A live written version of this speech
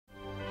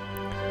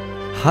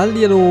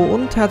Hallihallo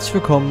und herzlich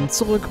willkommen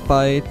zurück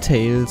bei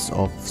Tales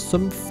of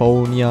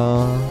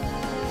Symphonia.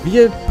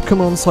 Wir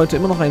kümmern uns heute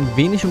immer noch ein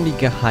wenig um die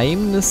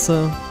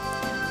Geheimnisse,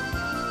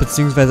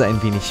 beziehungsweise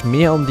ein wenig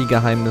mehr um die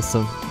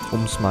Geheimnisse,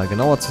 um es mal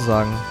genauer zu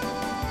sagen.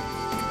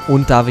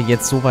 Und da wir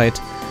jetzt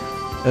soweit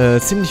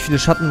ziemlich viele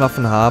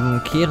Schattenwaffen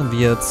haben, kehren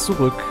wir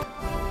zurück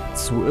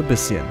zu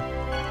Abyssions.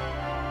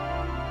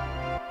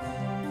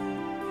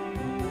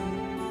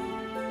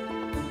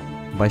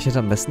 Wobei ich hätte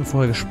am besten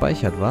vorher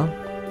gespeichert, war.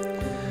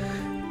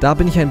 Da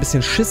bin ich ein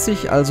bisschen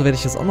schissig, also werde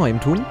ich das auch noch eben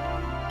tun.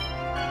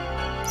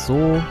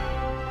 So.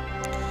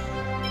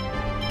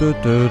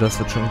 Das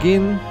wird schon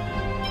gehen.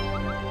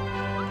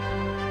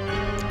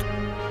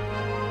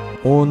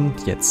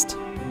 Und jetzt.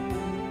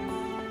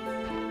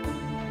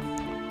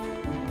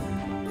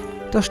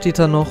 Da steht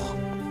er noch.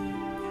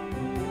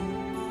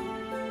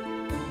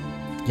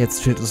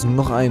 Jetzt fehlt uns nur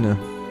noch eine.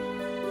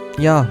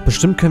 Ja,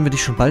 bestimmt können wir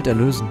dich schon bald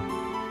erlösen.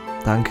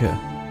 Danke.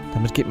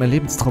 Damit geht mein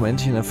Lebenstraum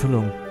endlich in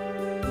Erfüllung.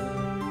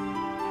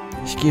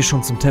 Ich gehe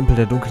schon zum Tempel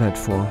der Dunkelheit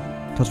vor.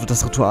 Dort wird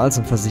das Ritual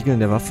zum Versiegeln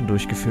der Waffen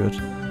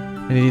durchgeführt.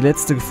 Wenn ihr die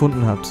letzte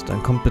gefunden habt,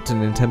 dann kommt bitte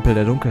in den Tempel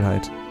der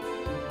Dunkelheit.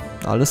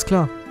 Alles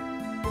klar.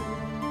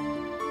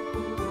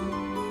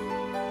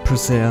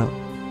 Priscilla,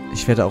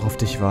 ich werde auch auf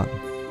dich warten.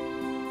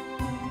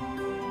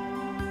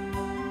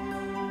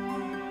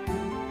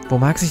 Wo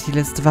mag sich die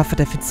letzte Waffe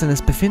der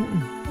Finsternis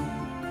befinden?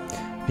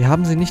 Wir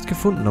haben sie nicht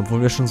gefunden,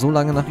 obwohl wir schon so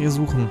lange nach ihr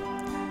suchen.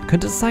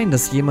 Könnte es sein,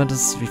 dass jemand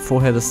es wie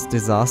vorher das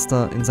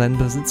Desaster in seinen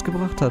Besitz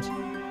gebracht hat?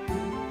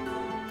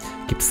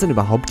 Gibt es denn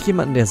überhaupt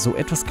jemanden, der so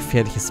etwas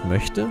Gefährliches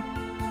möchte?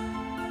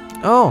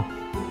 Oh.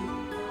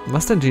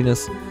 Was denn,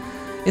 Genius?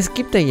 Es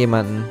gibt da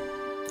jemanden.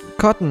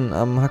 Cotton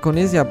am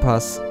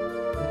Hakonesia-Pass.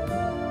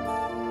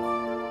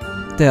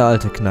 Der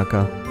alte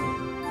Knacker.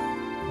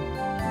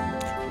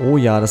 Oh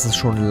ja, das ist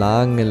schon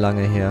lange,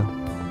 lange her.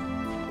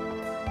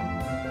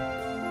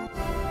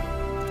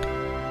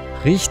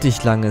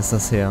 Richtig lange ist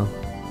das her.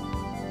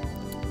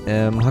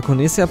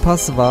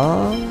 Hakonesia-Pass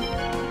war...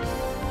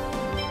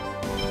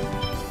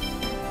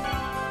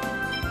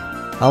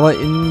 Aber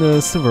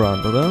in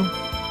Silverand, oder?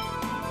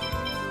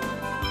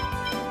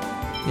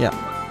 Ja.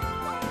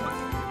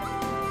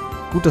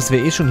 Gut, dass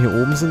wir eh schon hier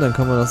oben sind, dann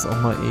können wir das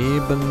auch mal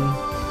eben...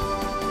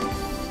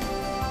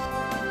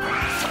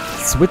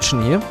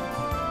 switchen hier.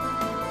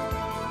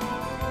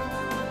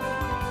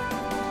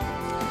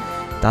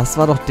 Das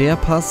war doch der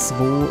Pass,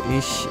 wo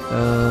ich,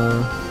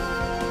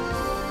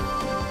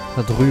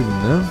 da drüben,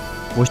 ne?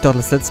 Wo ich doch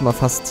das letzte Mal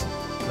fast,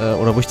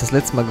 oder wo ich das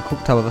letzte Mal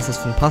geguckt habe, was das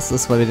für ein Pass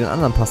ist, weil wir den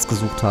anderen Pass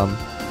gesucht haben.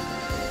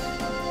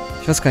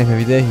 Ich weiß gar nicht mehr,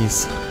 wie der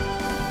hieß.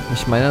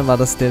 Ich meine, dann war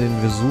das der,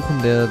 den wir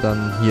suchen, der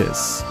dann hier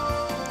ist.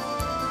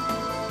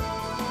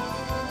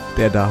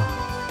 Der da.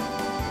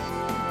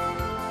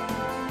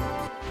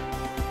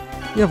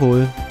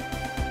 Jawohl.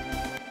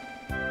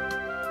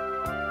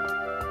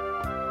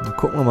 Dann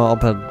gucken wir mal,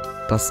 ob er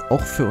das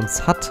auch für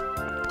uns hat.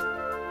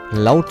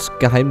 Laut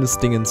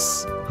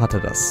Geheimnisdingens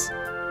hatte das.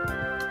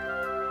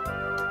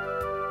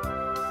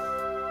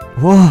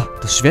 Wow,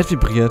 das Schwert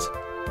vibriert.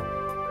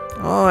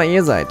 Oh,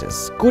 ihr seid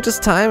es.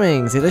 Gutes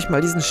Timing. Seht euch mal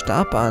diesen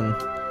Stab an.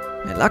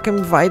 Er lag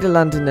im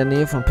Weideland in der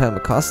Nähe von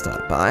Palmecosta.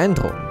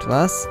 Beeindruckend,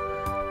 was?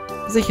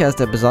 Sicher ist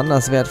er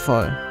besonders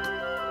wertvoll.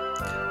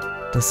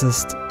 Das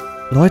ist...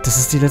 Leute, das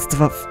ist die letzte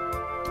Waffe.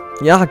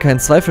 Ja, kein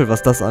Zweifel,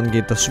 was das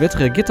angeht. Das Schwert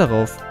reagiert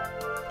darauf.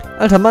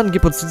 Alter Mann,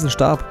 gib uns diesen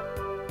Stab.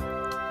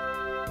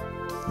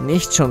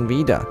 Nicht schon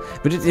wieder.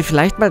 Würdet ihr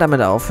vielleicht mal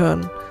damit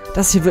aufhören?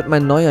 Das hier wird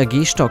mein neuer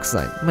Gehstock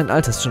sein. Mein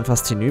alter ist schon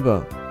fast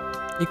hinüber.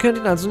 Ihr könnt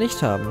ihn also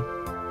nicht haben.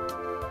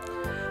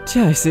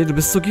 Tja, ich sehe, du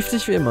bist so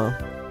giftig wie immer.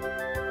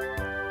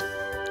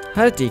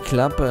 Halt die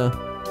Klappe.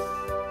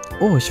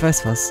 Oh, ich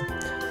weiß was.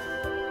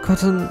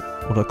 Cotton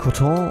oder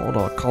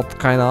Cot,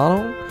 keine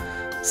Ahnung.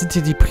 Sind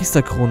hier die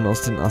Priesterkronen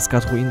aus den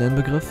Asgard-Ruinen im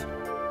Begriff?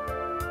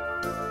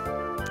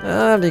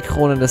 Ah, die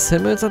Krone des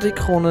Himmels und die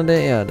Krone der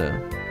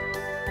Erde.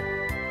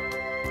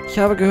 Ich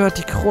habe gehört,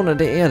 die Krone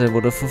der Erde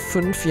wurde vor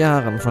 5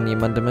 Jahren von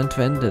jemandem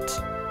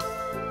entwendet.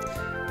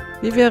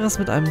 Wie wäre es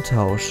mit einem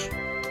Tausch?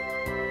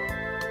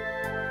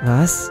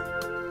 Was?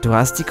 Du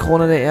hast die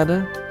Krone der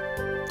Erde?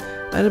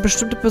 Eine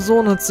bestimmte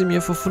Person hat sie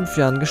mir vor 5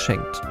 Jahren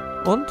geschenkt.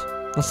 Und?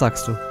 Was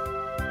sagst du?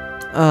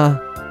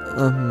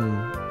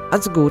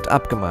 Also gut,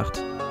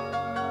 abgemacht.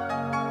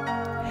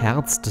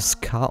 Herz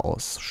des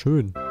Chaos.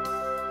 Schön.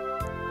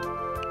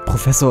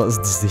 Professor,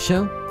 sind Sie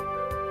sicher?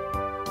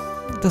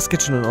 Das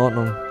geht schon in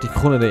Ordnung. Die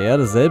Krone der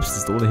Erde selbst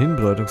ist ohnehin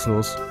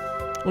bedeutungslos.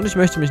 Und ich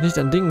möchte mich nicht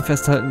an Dingen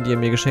festhalten, die er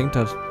mir geschenkt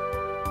hat.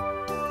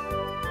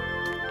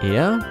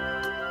 Er?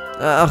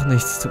 Ach,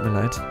 nichts, tut mir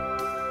leid.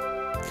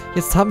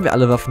 Jetzt haben wir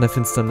alle Waffen der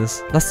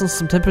Finsternis. Lasst uns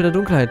zum Tempel der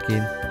Dunkelheit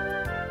gehen.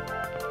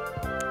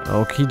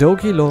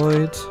 Okidoki,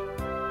 Lloyd.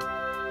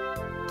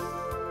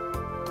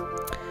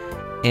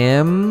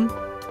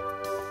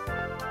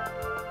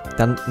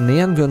 Dann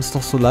nähern wir uns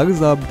doch so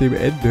langsam dem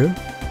Ende.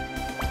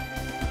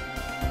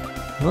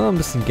 Na, ein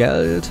bisschen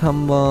Geld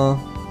haben wir.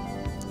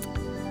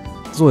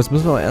 So, jetzt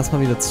müssen wir aber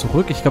erstmal wieder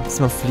zurück. Ich glaube,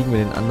 diesmal fliegen wir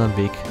den anderen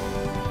Weg.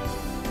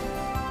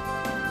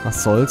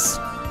 Was soll's?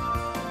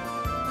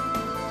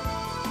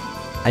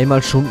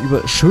 einmal schon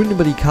schön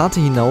über die Karte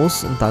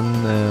hinaus und dann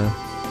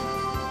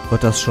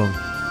wird das schon.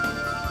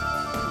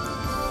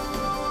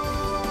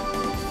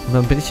 Und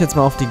dann bin ich jetzt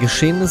mal auf die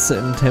Geschehnisse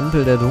im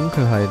Tempel der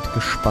Dunkelheit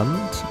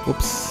gespannt.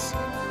 Ups.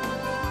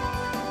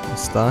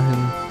 Bis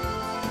dahin.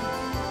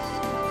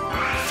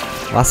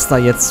 Was da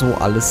jetzt so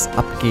alles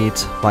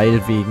abgeht,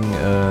 weil wegen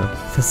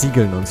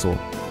Versiegeln und so.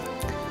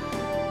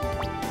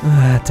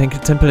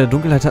 Tempel der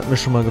Dunkelheit hatten wir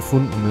schon mal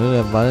gefunden, ne?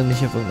 Der war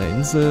nicht auf irgendeiner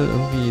Insel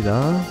irgendwie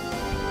da.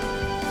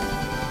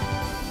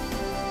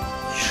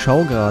 Ich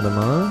schau gerade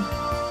mal.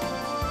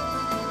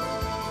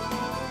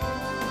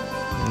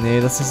 Nee,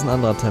 das ist ein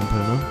anderer Tempel,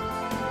 ne?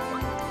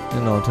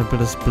 Genau, Tempel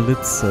des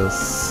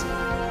Blitzes.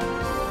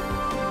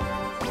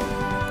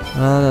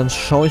 Dann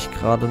schaue ich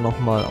gerade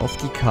nochmal auf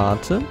die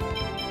Karte.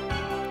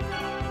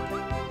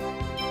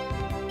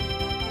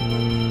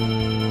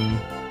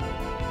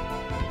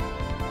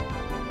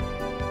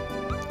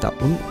 Da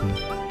unten.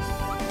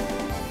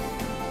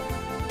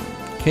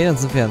 Okay, dann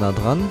sind wir ja nah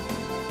dran.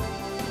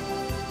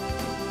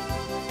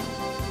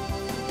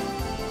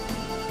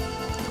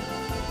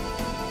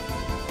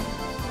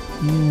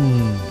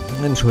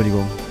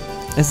 Entschuldigung.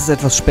 Es ist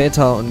etwas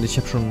später und ich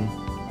habe schon ein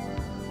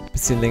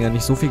bisschen länger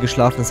nicht so viel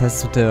geschlafen. Das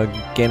heißt, mit der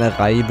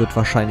Gähnerei wird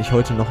wahrscheinlich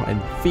heute noch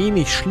ein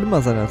wenig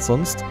schlimmer sein als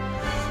sonst.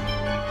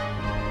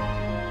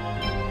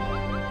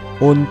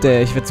 Und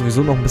ich werde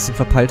sowieso noch ein bisschen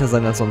verpeilter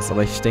sein als sonst,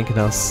 aber ich denke,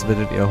 das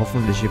werdet ihr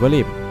hoffentlich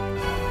überleben.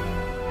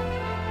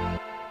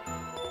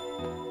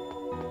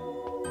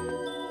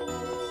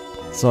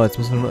 So, jetzt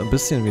müssen wir nur ein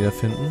bisschen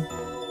wiederfinden.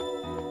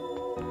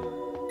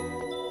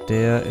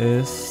 Der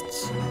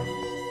ist,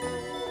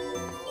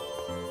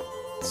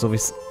 so wie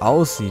es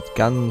aussieht,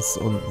 ganz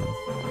unten.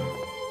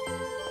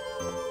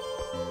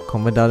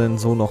 Kommen wir da denn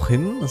so noch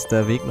hin? Ist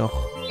der Weg noch...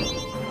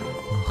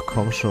 Ach,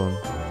 komm schon.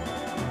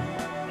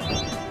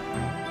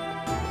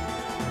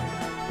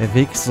 Der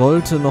Weg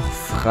sollte noch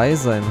frei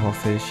sein,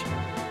 hoffe ich.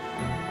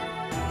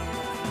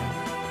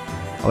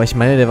 Aber ich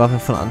meine, der war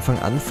von Anfang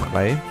an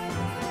frei.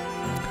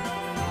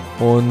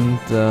 Und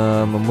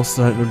man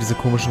musste halt nur diese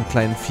komischen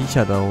kleinen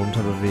Viecher da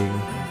runter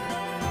bewegen.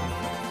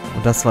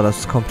 Und das war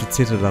das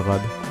Komplizierte daran.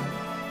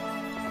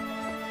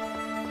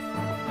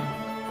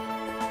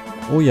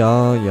 Oh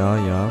ja, ja,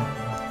 ja.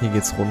 Hier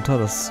geht's runter,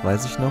 das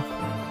weiß ich noch.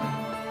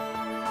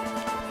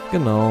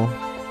 Genau.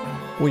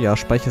 Oh ja,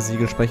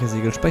 Speichersiegel,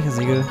 Speichersiegel,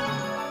 Speichersiegel.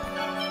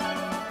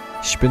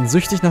 Ich bin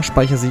süchtig nach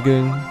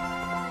Speichersiegeln.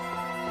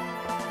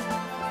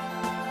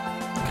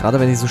 Gerade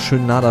wenn die so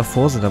schön nah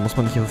davor sind, da muss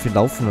man nicht so viel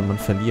laufen, wenn man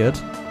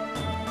verliert.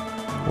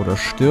 Oder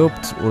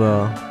stirbt,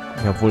 oder...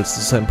 Ja, obwohl, es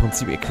ist ja im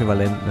Prinzip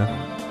äquivalent, ne?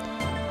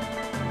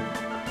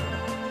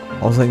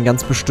 Außer in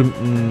ganz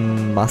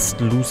bestimmten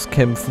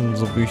Must-Lose-Kämpfen,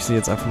 so wie ich sie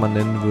jetzt einfach mal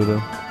nennen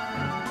würde.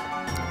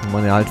 Wo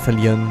man ja halt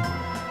verlieren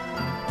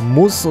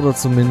muss, oder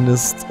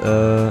zumindest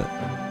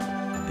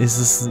ist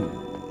es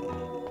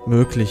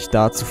möglich,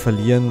 da zu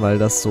verlieren, weil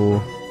das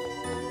so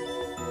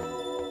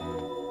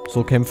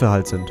Kämpfe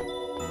halt sind.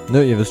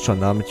 Ne, ihr wisst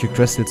schon, da mit Hugh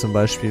Dressel zum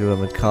Beispiel oder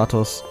mit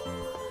Kratos.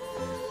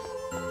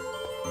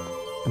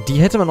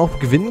 Die hätte man auch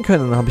gewinnen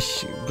können, habe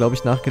ich, glaube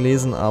ich,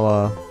 nachgelesen,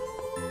 aber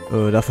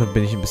dafür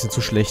bin ich ein bisschen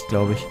zu schlecht,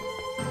 glaube ich.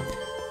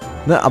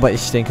 Ne, aber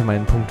ich denke,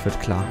 mein Punkt wird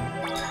klar.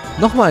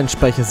 Nochmal ein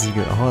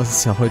Speichersiegel. Oh, das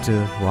ist ja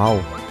heute... Wow.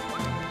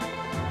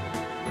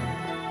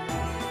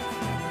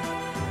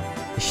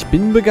 Ich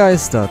bin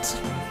begeistert.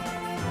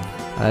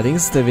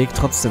 Allerdings ist der Weg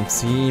trotzdem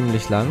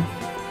ziemlich lang.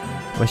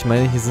 Aber ich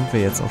meine, hier sind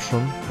wir jetzt auch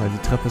schon, weil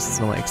die Treppe ist jetzt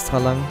nochmal extra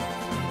lang.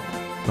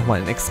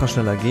 Nochmal ein extra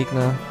schneller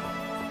Gegner.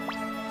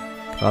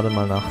 Gerade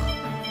mal nach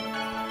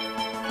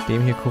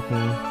dem hier gucken.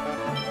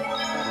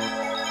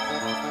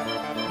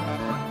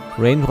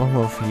 Rain brauchen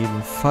wir auf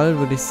jeden Fall,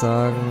 würde ich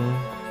sagen.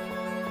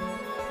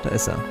 Da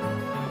ist er.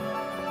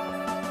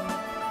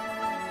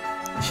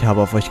 Ich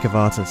habe auf euch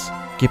gewartet.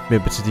 Gebt mir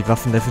bitte die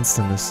Waffen der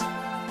Finsternis.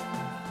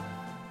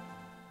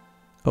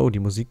 Oh, die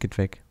Musik geht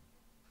weg.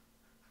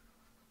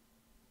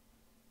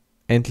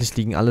 Endlich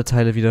liegen alle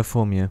Teile wieder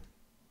vor mir.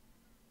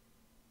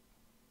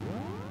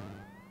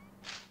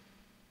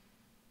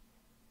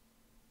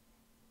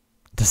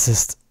 Das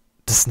ist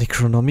das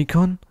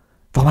Necronomicon?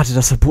 Warum hat er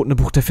das verbotene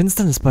Buch der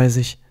Finsternis bei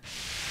sich?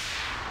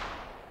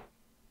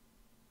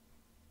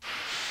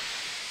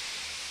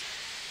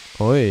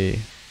 Ui.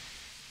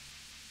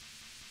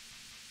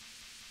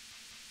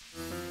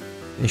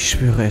 Ich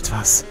spüre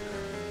etwas.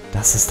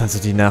 Das ist also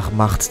die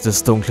Nachmacht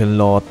des dunklen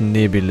Lord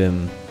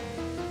Nebilim.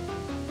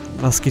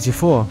 Was geht hier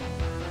vor?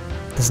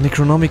 Das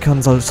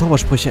Necronomicon soll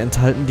Zaubersprüche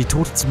enthalten, die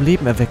Tote zum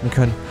Leben erwecken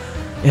können.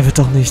 Er wird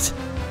doch nicht...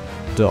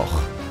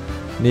 Doch.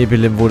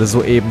 Nebilim wurde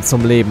soeben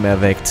zum Leben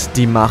erweckt.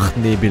 Die Macht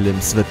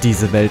Nebilims wird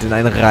diese Welt in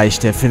ein Reich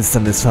der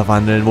Finsternis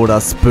verwandeln, wo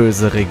das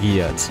Böse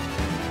regiert.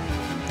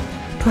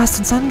 Du hast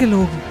uns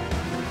angelogen.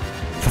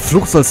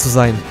 Verflucht sollst du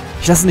sein.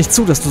 Ich lasse nicht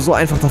zu, dass du so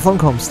einfach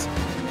davonkommst.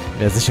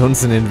 Wer sich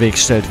uns in den Weg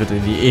stellt, wird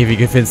in die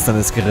ewige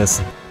Finsternis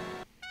gerissen.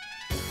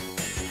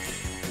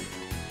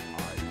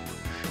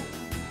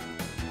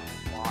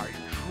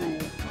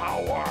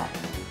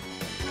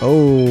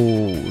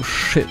 Oh,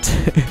 shit.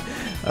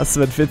 Das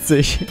wird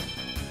witzig.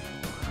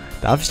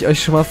 Darf ich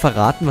euch schon mal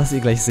verraten, was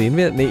ihr gleich sehen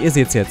werdet? Ne, ihr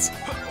seht's jetzt.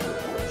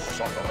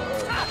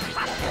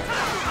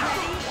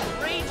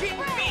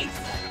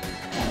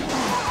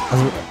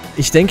 Also,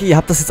 ich denke, ihr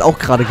habt das jetzt auch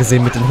gerade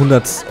gesehen mit den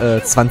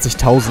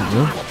 120.000,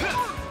 ne?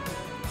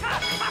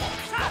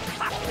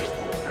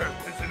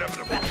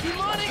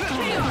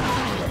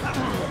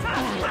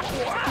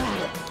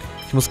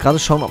 Ich muss gerade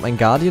schauen, ob mein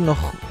Guardian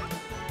noch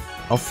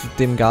auf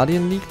dem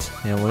Guardian liegt.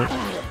 Jawohl.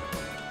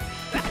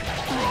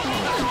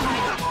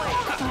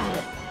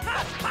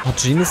 Hat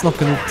Genius noch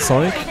genug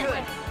Zeug?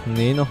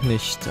 Nee, noch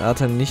nicht. Er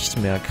hat er nicht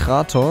mehr.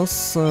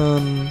 Kratos,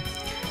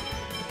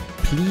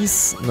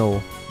 please,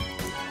 no.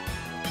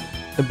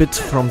 A bit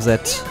from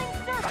that.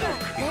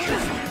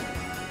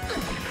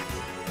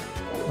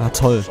 Ah,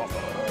 toll.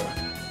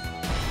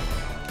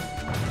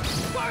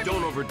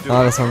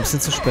 Ah, das war ein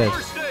bisschen zu spät.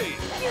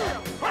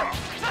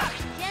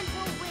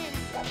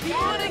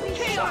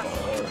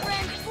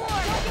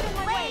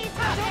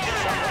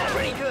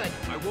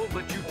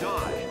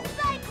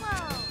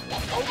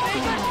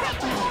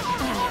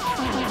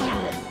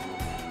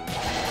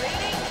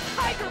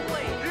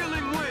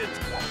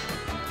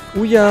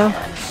 Ja.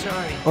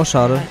 Oh,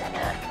 schade.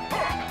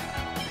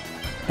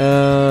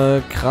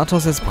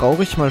 Kratos, jetzt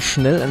brauche ich mal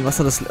schnell ein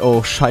Wasser, das...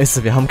 Oh,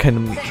 scheiße, wir haben keine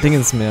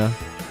Dingens mehr.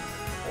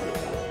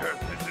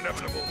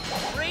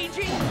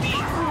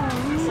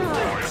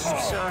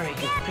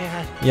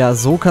 Ja,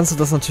 so kannst du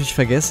das natürlich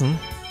vergessen.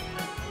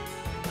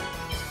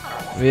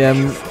 Wir...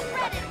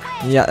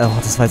 Ja, oh,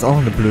 das war jetzt auch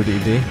eine blöde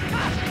Idee.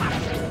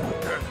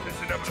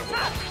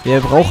 Wir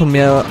brauchen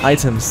mehr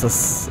Items,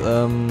 das,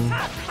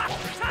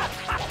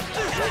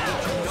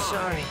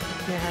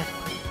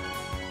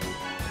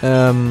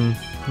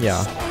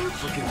 ja.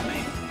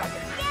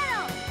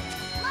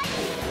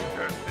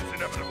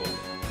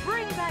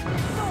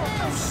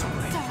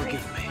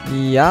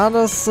 Ja,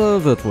 das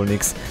wird wohl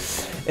nix.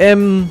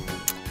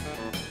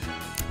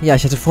 Ja,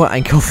 ich hätte vorher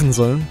einkaufen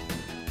sollen.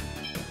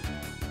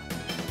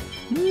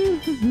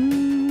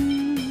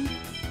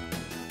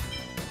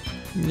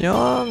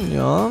 Ja.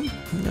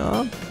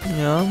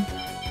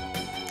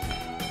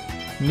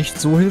 Nicht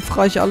so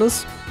hilfreich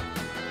alles.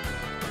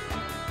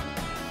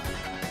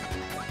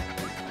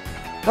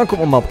 Dann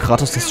gucken wir mal, ob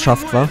Kratos das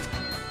schafft, wa?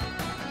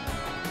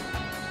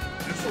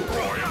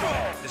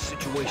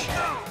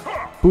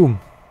 Boom.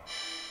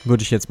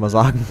 Würde ich jetzt mal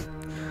sagen.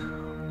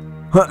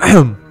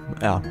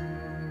 Ja.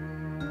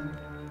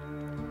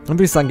 Dann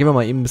würde ich sagen, gehen wir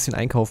mal eben ein bisschen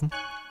einkaufen.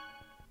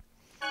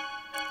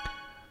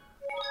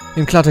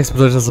 Im Klartext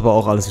bedeutet das aber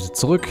auch alles wieder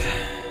zurück.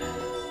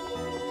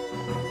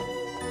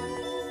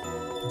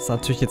 Das ist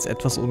natürlich jetzt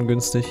etwas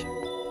ungünstig.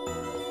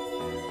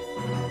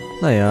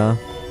 Naja.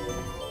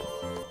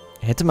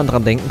 Hätte man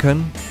dran denken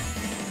können.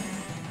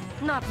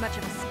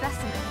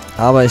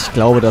 Aber ich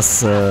glaube,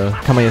 das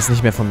kann man jetzt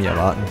nicht mehr von mir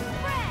erwarten.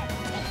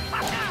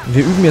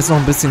 Wir üben jetzt noch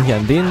ein bisschen hier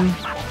an denen.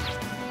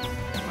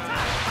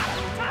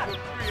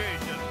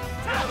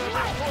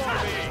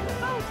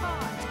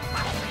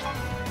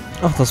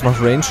 Ach, das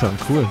macht Rain schon.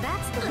 Cool.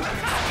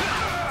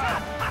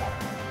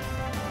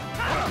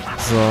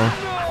 So.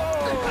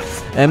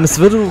 Es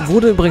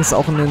wurde übrigens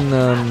auch in den,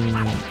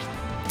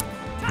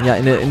 ja,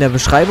 in der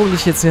Beschreibung, die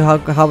ich jetzt hier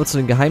habe zu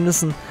den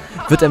Geheimnissen,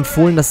 wird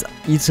empfohlen, das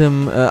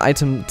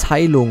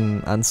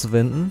Item-Teilung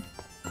anzuwenden.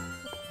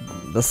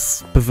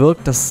 Das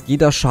bewirkt, dass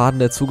jeder Schaden,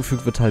 der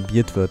zugefügt wird,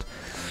 halbiert wird.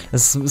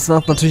 Es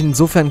macht natürlich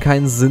insofern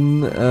keinen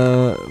Sinn,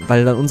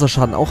 weil dann unser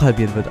Schaden auch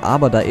halbiert wird.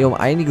 Aber da er um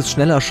einiges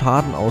schneller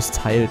Schaden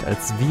austeilt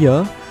als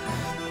wir,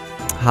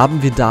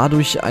 haben wir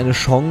dadurch eine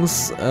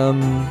Chance,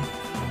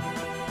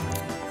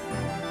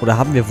 oder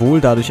haben wir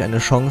wohl dadurch eine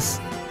Chance,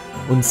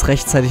 uns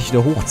rechtzeitig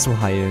wieder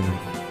hochzuheilen.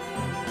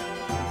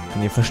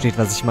 Wenn ihr versteht,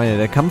 was ich meine.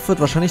 Der Kampf wird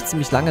wahrscheinlich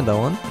ziemlich lange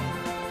dauern.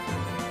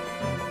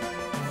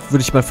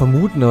 Würde ich mal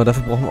vermuten, aber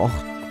dafür brauchen wir auch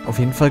auf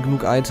jeden Fall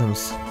genug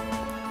Items.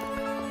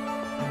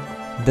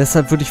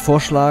 Deshalb würde ich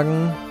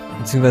vorschlagen,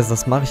 beziehungsweise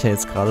das mache ich ja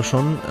jetzt gerade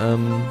schon,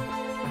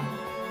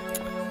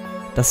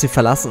 dass wir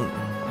verlassen,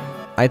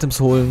 Items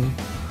holen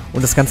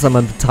und das Ganze dann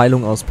mal mit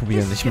Teilung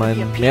ausprobieren. Ich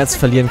meine, mehr als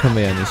verlieren können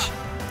wir ja nicht.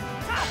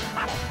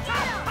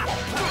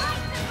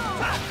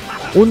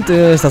 Und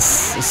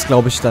das ist,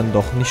 glaube ich, dann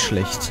doch nicht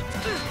schlecht.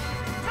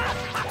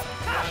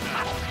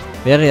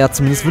 Wäre ja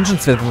zumindest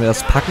wünschenswert, wenn wir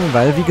das packen,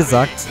 weil, wie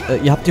gesagt,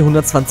 ihr habt die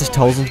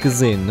 120.000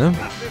 gesehen, ne?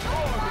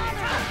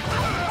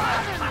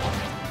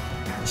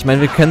 Ich meine,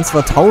 wir können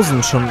zwar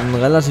 1000 schon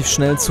relativ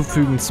schnell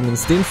zufügen,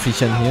 zumindest den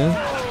Viechern hier.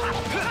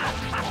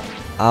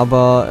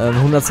 Aber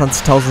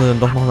 120.000 sind dann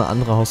doch noch eine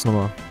andere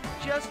Hausnummer.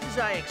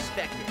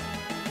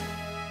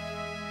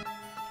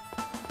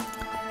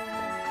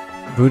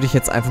 Würde ich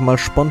jetzt einfach mal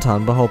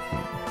spontan behaupten.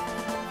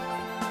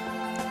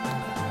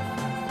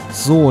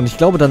 So, und ich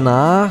glaube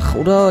danach,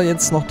 oder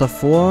jetzt noch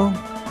davor,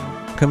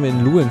 können wir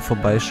in Luin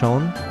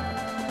vorbeischauen.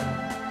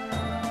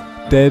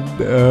 Denn,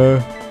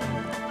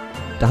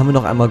 da haben wir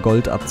noch einmal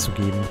Gold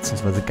abzugeben,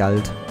 beziehungsweise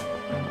Geld.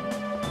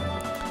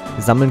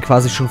 Wir sammeln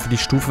quasi schon für die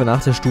Stufe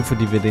nach der Stufe,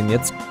 die wir den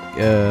jetzt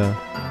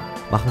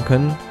machen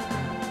können.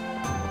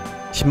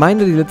 Ich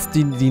meine,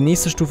 die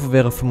nächste Stufe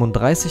wäre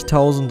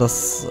 35.000.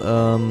 Das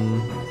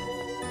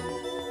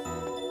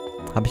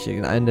Habe ich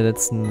in einem der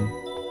letzten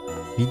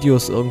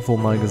Videos irgendwo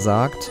mal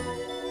gesagt.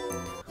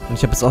 Und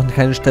ich habe jetzt auch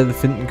keine Stelle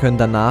finden können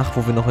danach,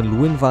 wo wir noch in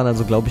Luin waren.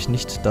 Also glaube ich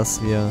nicht,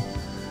 dass wir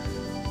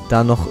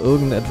da noch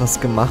irgendetwas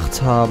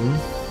gemacht haben.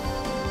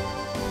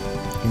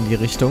 In die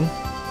Richtung.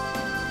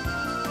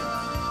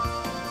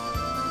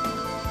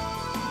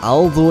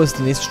 Also ist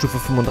die nächste Stufe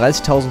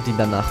 35.000, die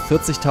danach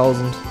 40.000.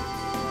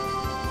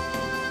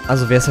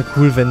 Also wäre es ja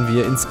cool, wenn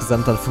wir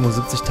insgesamt dann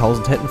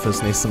 75.000 hätten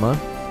fürs nächste Mal.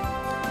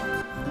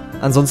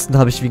 Ansonsten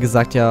habe ich, wie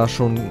gesagt, ja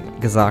schon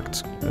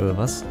gesagt,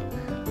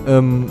 so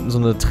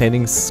eine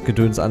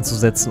Trainingsgedöns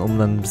anzusetzen, um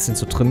dann ein bisschen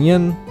zu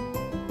trainieren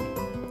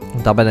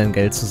und dabei dann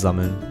Geld zu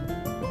sammeln.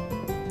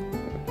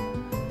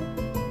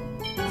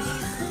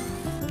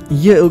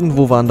 Hier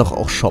irgendwo waren doch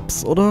auch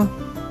Shops, oder?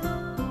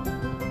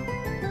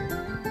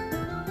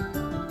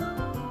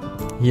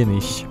 Hier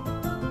nicht.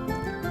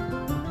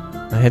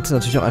 Man hätte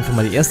natürlich auch einfach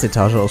mal die erste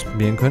Etage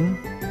ausprobieren können.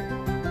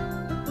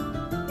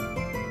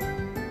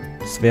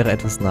 Das wäre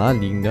etwas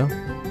naheliegender.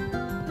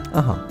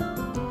 Aha.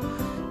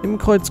 Im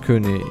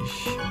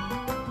Kreuzkönig.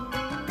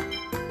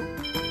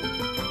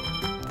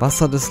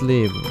 Wasser des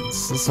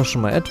Lebens. Das ist doch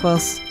schon mal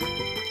etwas.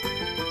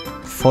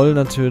 Voll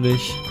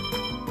natürlich.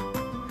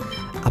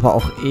 Aber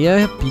auch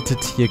er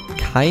bietet hier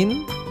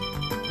kein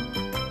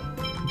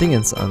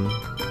Dingens an.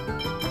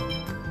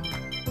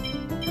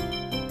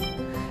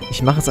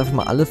 Ich mache jetzt einfach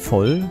mal alle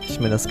voll. Ich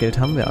meine, das Geld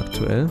haben wir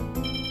aktuell.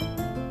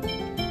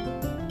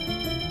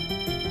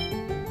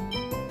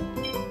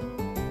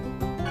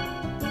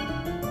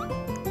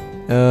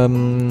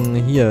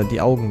 Hier,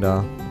 die Augen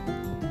da.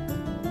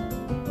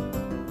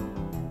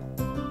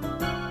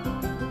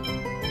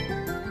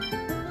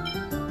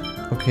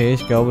 Okay,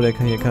 ich glaube, der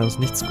kann uns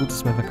nichts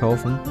Gutes mehr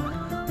verkaufen.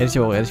 Hätte ich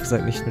aber auch ehrlich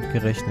gesagt nicht mit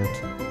gerechnet.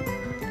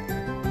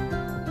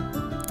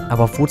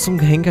 Aber wo zum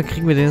Henker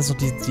kriegen wir denn jetzt noch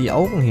die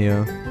Augen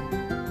her?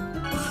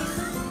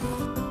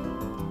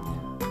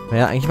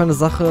 Naja, eigentlich mal eine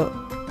Sache,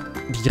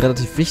 die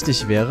relativ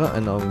wichtig wäre.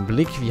 Einen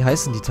Augenblick. Wie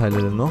heißen die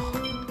Teile denn noch?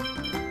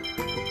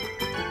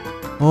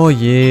 Oh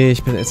je,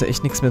 ich bin jetzt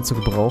echt nichts mehr zu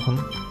gebrauchen.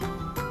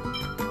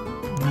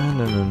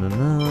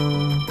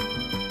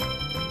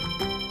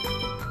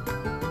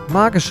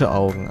 Magische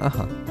Augen,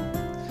 aha.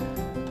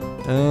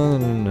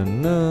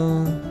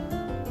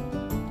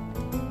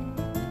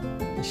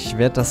 Ich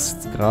werde das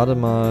gerade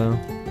mal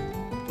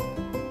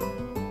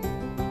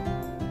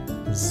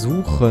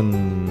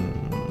suchen.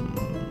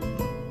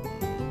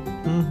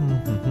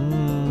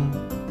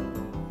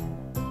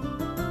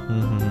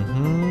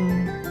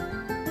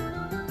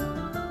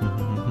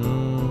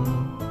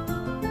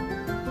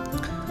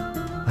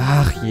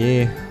 Ach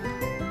je.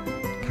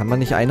 Kann man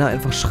nicht einer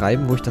einfach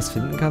schreiben, wo ich das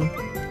finden kann?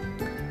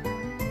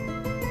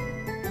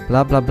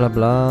 Bla bla bla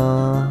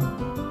bla.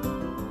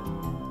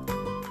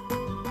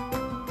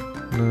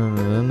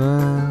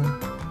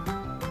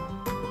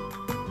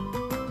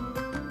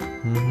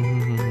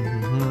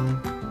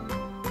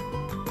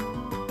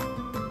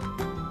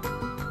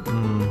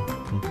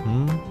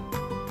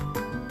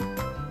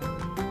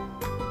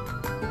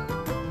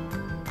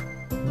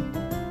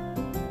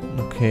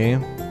 Okay.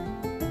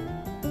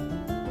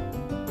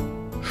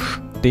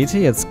 Steht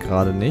hier jetzt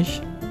gerade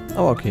nicht.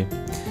 Aber okay.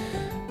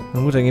 Na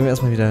gut, dann gehen wir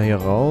erstmal wieder hier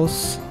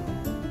raus.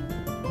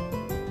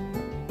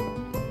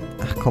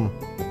 Ach komm.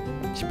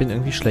 Ich bin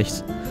irgendwie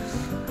schlecht.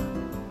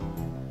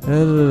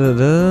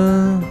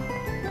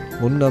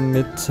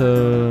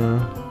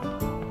 Wundermittel.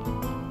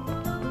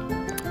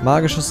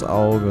 Magisches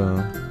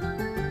Auge.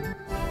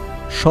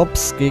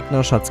 Shops,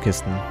 Gegner,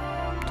 Schatzkisten.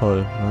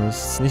 Toll.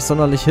 Das ist nicht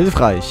sonderlich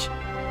hilfreich.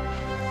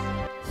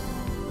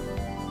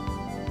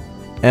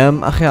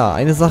 Ach ja,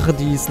 eine Sache,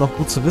 die es noch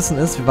gut zu wissen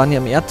ist, wir waren ja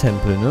im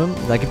Erdtempel, ne?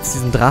 Da gibt es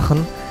diesen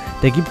Drachen,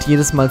 der gibt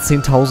jedes Mal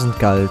 10.000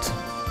 Galt.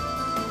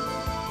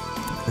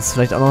 Ist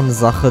vielleicht auch noch eine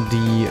Sache,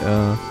 die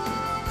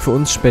für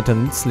uns später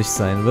nützlich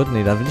sein wird.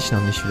 Ne, da will ich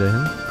noch nicht wieder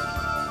hin.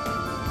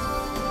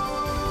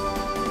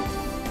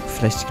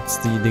 Vielleicht gibt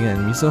es die Dinger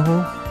in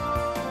Misoho.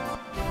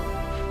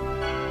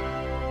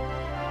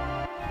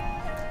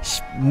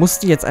 Ich muss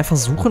die jetzt einfach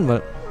suchen,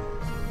 weil...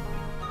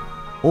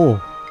 Oh,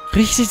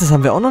 richtig, das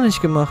haben wir auch noch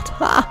nicht gemacht.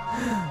 Ha!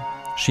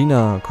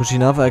 China.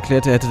 Kushinawa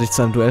erklärte, er hätte dich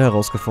zu einem Duell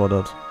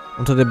herausgefordert.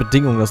 Unter der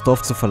Bedingung, das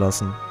Dorf zu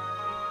verlassen.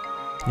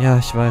 Ja,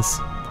 ich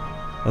weiß.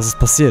 Was ist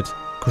passiert?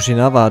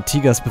 Kushinawa hat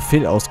Tigas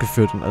Befehl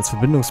ausgeführt und als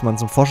Verbindungsmann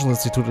zum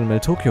Forschungsinstitut in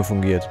Mel-Tokyo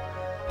fungiert.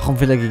 Warum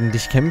will er gegen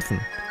dich kämpfen?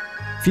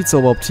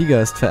 Vizeoberhaupt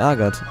Tiga ist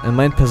verärgert. Er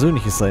meint,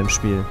 Persönliches sei im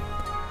Spiel.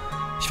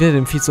 Ich werde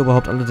dem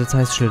Vizeoberhaupt alle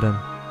Details schildern.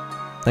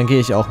 Dann gehe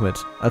ich auch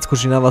mit. Als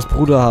Kushinawas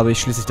Bruder habe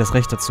ich schließlich das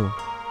Recht dazu.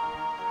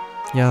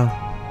 Ja,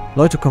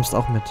 Leute, kommst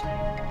auch mit.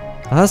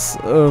 Was?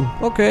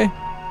 Okay.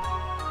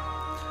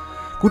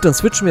 Gut, dann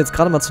switchen wir jetzt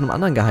gerade mal zu einem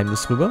anderen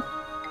Geheimnis rüber.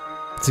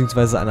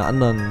 Beziehungsweise einer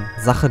anderen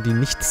Sache, die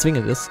nicht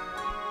zwingend ist.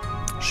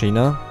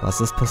 China,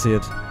 was ist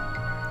passiert?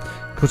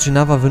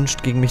 Kushinawa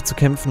wünscht, gegen mich zu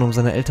kämpfen, um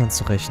seine Eltern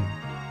zu rächen.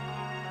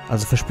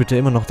 Also verspürt er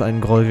immer noch einen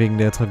Groll wegen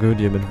der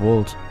Tragödie mit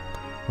Wold.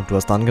 Und du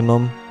hast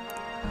angenommen?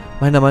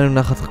 Meiner Meinung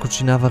nach hat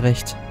Kushinawa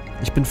recht.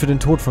 Ich bin für den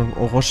Tod von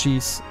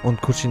Orochis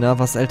und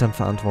Kushinawas Eltern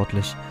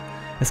verantwortlich.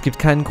 Es gibt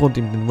keinen Grund,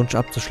 ihm den Wunsch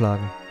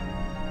abzuschlagen.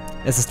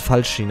 Es ist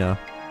falsch, China.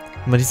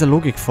 Wenn man dieser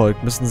Logik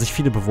folgt, müssten sich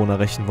viele Bewohner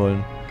rächen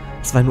wollen.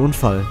 Es war ein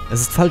Unfall.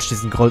 Es ist falsch,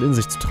 diesen Groll in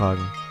sich zu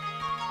tragen.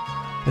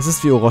 Es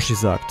ist wie Orochi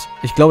sagt.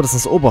 Ich glaube, dass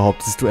das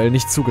Oberhaupt dieses Duell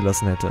nicht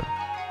zugelassen hätte.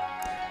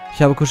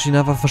 Ich habe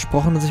Kushinawa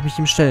versprochen, dass ich mich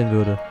ihm stellen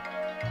würde.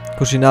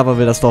 Kushinawa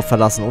will das Dorf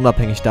verlassen,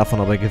 unabhängig davon,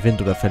 ob er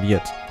gewinnt oder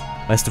verliert.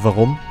 Weißt du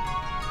warum?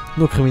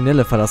 Nur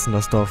Kriminelle verlassen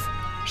das Dorf.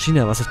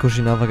 China, was hat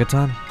Kushinawa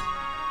getan?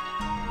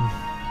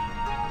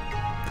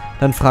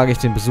 Dann frage ich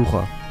den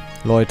Besucher.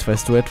 Lloyd,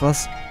 weißt du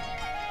etwas?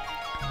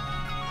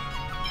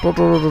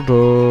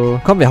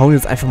 Komm, wir hauen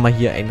jetzt einfach mal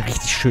hier einen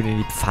richtig schön in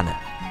die Pfanne.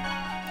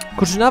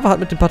 Kushinawa hat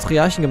mit dem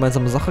Patriarchen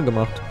gemeinsame Sache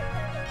gemacht.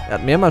 Er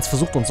hat mehrmals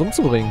versucht, uns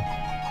umzubringen.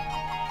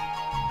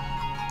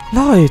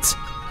 Lloyd!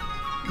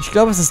 Ich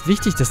glaube, es ist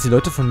wichtig, dass die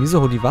Leute von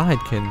Mizuho die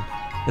Wahrheit kennen.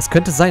 Es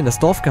könnte sein, dass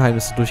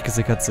Dorfgeheimnisse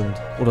durchgesickert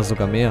sind. Oder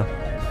sogar mehr.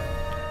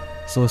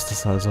 So ist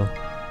es also.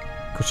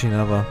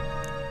 Kushinawa.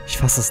 Ich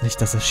fasse es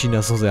nicht, dass er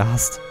China so sehr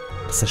hasst.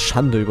 Dass er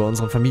Schande über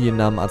unseren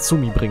Familiennamen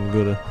Azumi bringen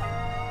würde.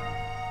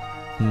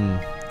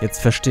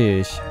 Jetzt verstehe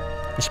ich.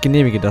 Ich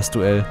genehmige das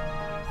Duell.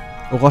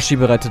 Orochi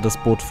bereitet das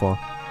Boot vor.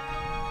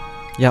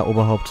 Ja,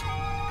 Oberhaupt.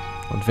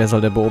 Und wer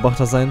soll der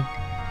Beobachter sein?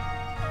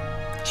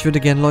 Ich würde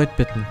gern Lloyd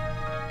bitten.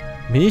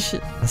 Mich?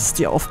 Was ist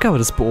die Aufgabe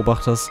des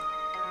Beobachters?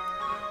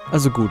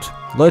 Also gut.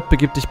 Lloyd,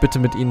 begib dich bitte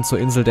mit ihnen zur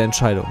Insel der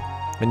Entscheidung.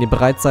 Wenn ihr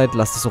bereit seid,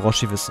 lasst es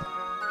Orochi wissen.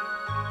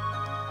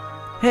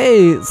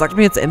 Hey, sag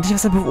mir jetzt endlich,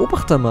 was der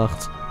Beobachter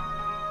macht.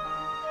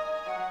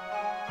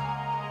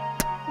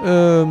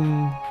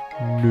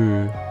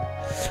 Nö.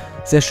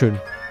 Sehr schön.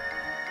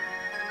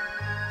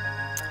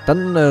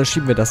 Dann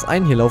schieben wir das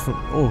ein. Hier laufen...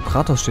 Oh,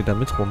 Kratos steht da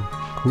mit rum.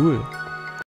 Cool.